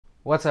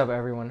What's up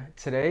everyone?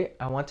 Today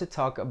I want to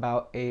talk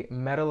about a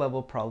meta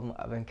level problem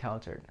I've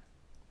encountered.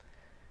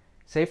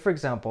 Say for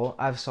example,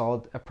 I've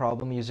solved a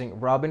problem using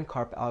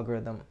Robin-Karp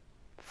algorithm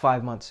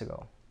 5 months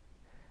ago.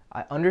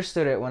 I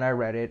understood it when I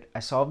read it,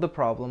 I solved the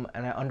problem,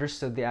 and I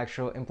understood the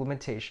actual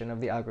implementation of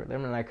the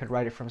algorithm, and I could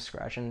write it from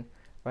scratch and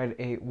write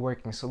a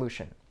working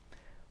solution.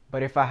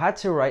 But if I had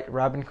to write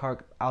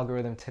Robin-Karp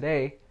algorithm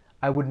today,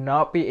 I would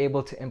not be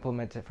able to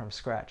implement it from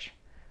scratch.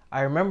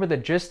 I remember the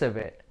gist of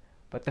it,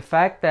 but the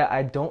fact that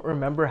I don't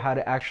remember how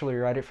to actually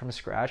write it from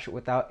scratch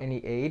without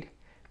any aid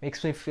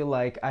makes me feel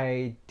like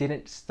I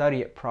didn't study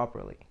it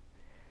properly.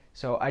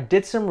 So I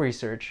did some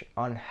research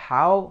on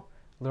how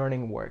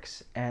learning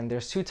works, and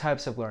there's two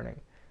types of learning: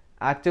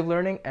 active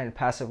learning and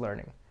passive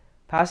learning.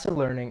 Passive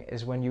learning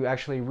is when you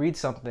actually read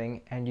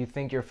something and you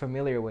think you're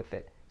familiar with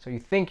it, so you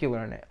think you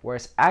learn it,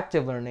 whereas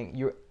active learning,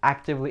 you're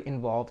actively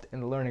involved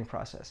in the learning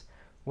process,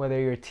 whether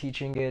you're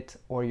teaching it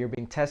or you're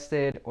being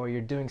tested or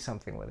you're doing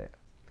something with it.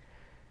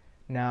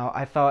 Now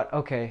I thought,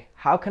 okay,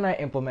 how can I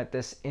implement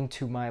this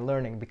into my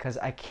learning? Because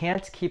I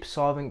can't keep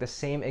solving the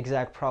same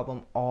exact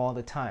problem all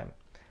the time.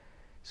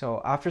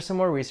 So after some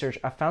more research,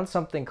 I found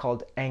something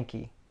called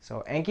Anki.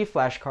 So Anki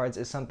Flashcards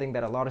is something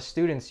that a lot of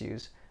students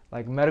use,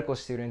 like medical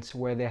students,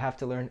 where they have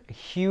to learn a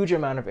huge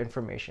amount of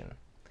information.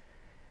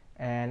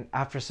 And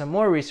after some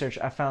more research,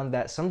 I found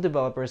that some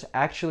developers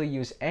actually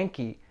use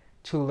Anki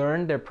to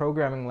learn their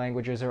programming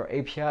languages or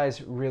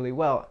APIs really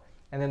well.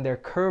 And then their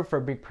curve for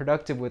being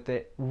productive with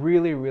it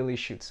really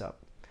shoots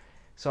up.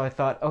 So I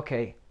thought,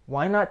 okay,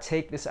 why not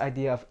take this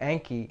idea of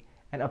Anki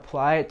and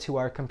apply it to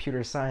our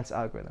computer science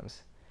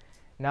algorithms?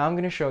 Now I'm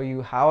going to show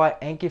you how I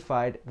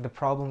Ankified the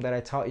problem that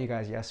I taught you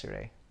guys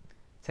yesterday.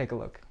 Take a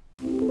look.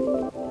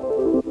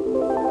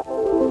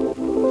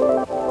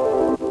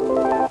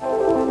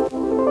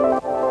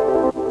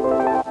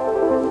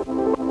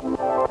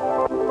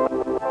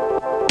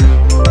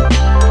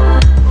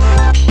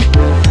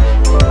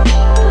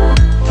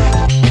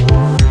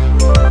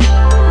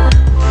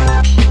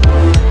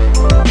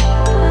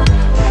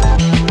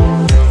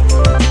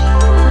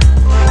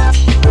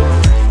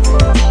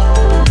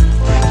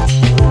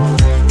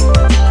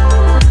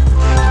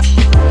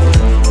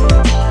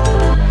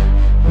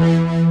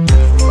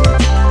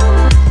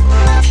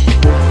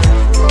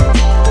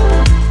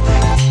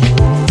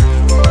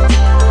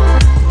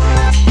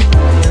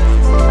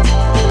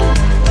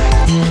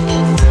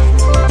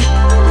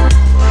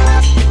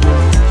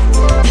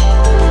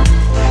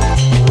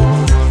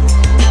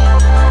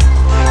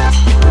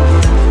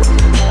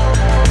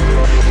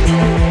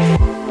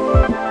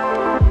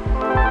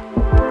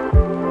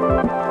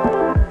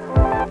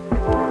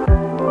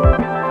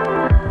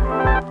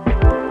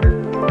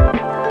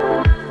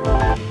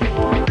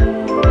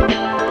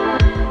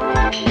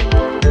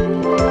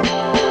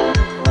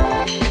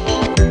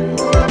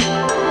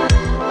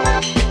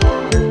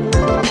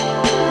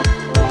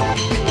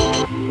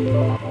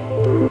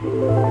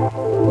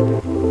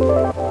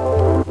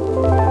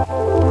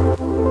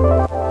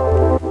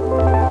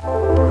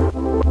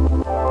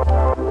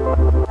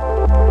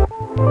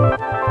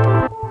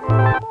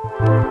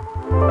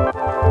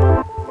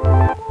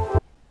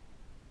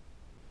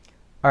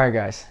 Alright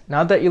guys,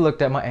 now that you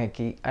looked at my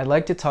Anki, I'd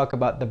like to talk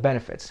about the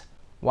benefits.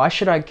 Why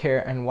should I care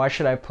and why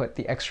should I put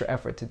the extra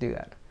effort to do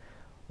that?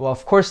 Well,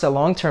 of course, the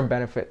long-term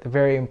benefit, the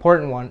very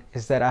important one,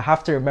 is that I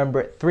have to remember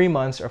it 3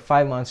 months or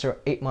 5 months or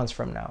 8 months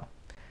from now.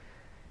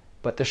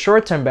 But the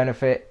short-term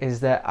benefit is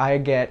that I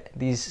get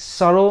these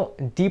subtle,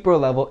 deeper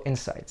level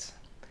insights.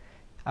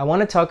 I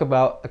want to talk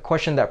about a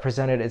question that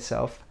presented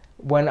itself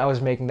when I was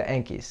making the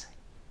Ankis.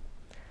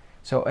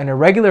 So in a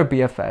regular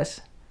BFS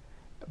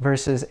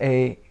versus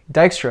a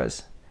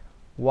Dijkstra's,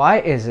 why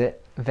is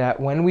it that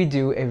when we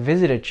do a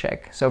visited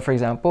check, so for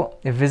example,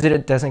 if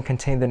visited doesn't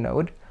contain the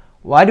node,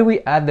 why do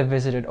we add the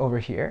visited over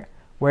here?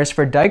 Whereas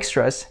for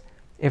Dijkstra's,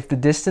 if the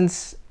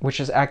distance, which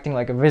is acting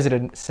like a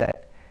visited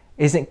set,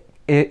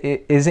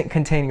 isn't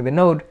containing the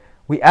node,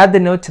 we add the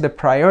node to the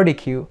priority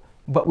queue,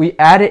 but we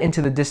add it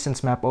into the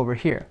distance map over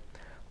here.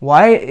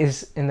 Why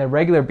is in the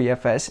regular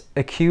BFS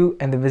a queue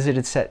and the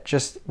visited set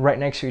just right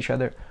next to each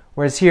other,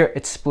 whereas here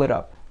it's split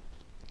up?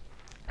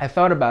 I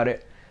thought about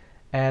it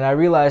and I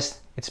realized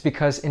it's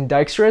because in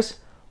Dijkstra's,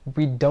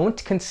 we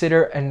don't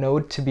consider a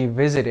node to be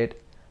visited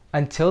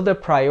until the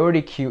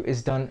priority queue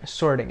is done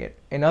sorting it.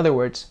 In other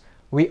words,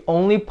 we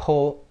only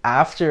pull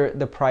after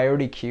the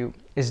priority queue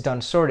is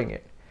done sorting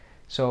it.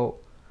 So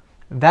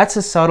that's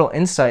a subtle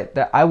insight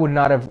that I would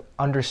not have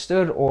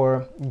understood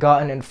or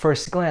gotten in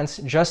first glance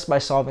just by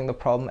solving the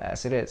problem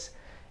as it is.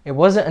 It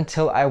wasn't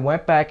until I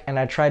went back and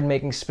I tried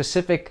making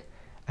specific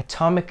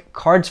atomic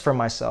cards for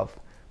myself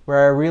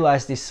where I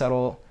realized these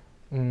subtle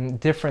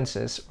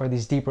differences or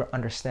these deeper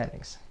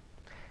understandings.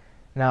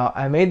 Now,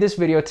 I made this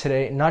video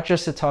today not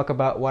just to talk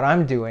about what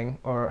I'm doing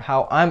or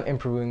how I'm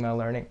improving my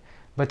learning,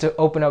 but to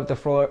open up the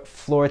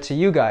floor to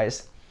you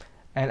guys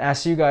and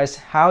ask you guys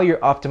how you're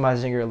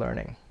optimizing your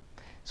learning.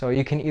 So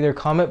you can either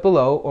comment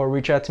below or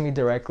reach out to me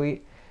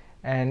directly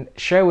and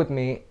share with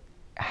me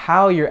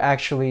how you're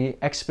actually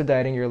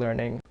expediting your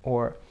learning,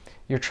 or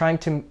you're trying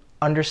to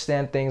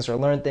understand things or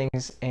learn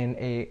things in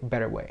a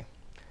better way.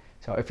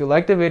 So if you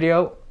like the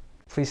video,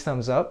 please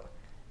thumbs up.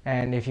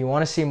 And if you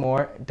want to see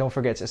more, don't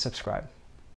forget to subscribe.